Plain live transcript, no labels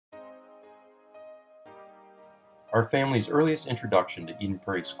Our family's earliest introduction to Eden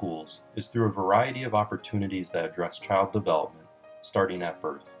Prairie schools is through a variety of opportunities that address child development, starting at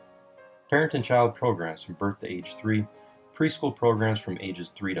birth. Parent and child programs from birth to age 3, preschool programs from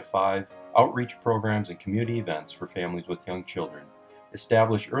ages 3 to 5, outreach programs, and community events for families with young children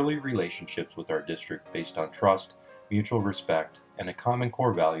establish early relationships with our district based on trust, mutual respect, and a common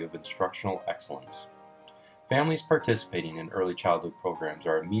core value of instructional excellence. Families participating in early childhood programs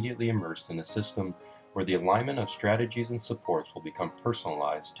are immediately immersed in a system where the alignment of strategies and supports will become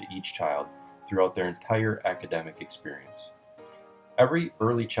personalized to each child throughout their entire academic experience. Every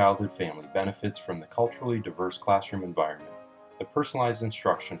early childhood family benefits from the culturally diverse classroom environment, the personalized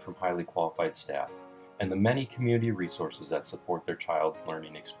instruction from highly qualified staff, and the many community resources that support their child's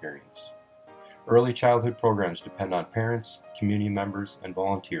learning experience. Early childhood programs depend on parents, community members, and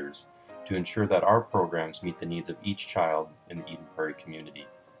volunteers to ensure that our programs meet the needs of each child in the Eden Prairie community.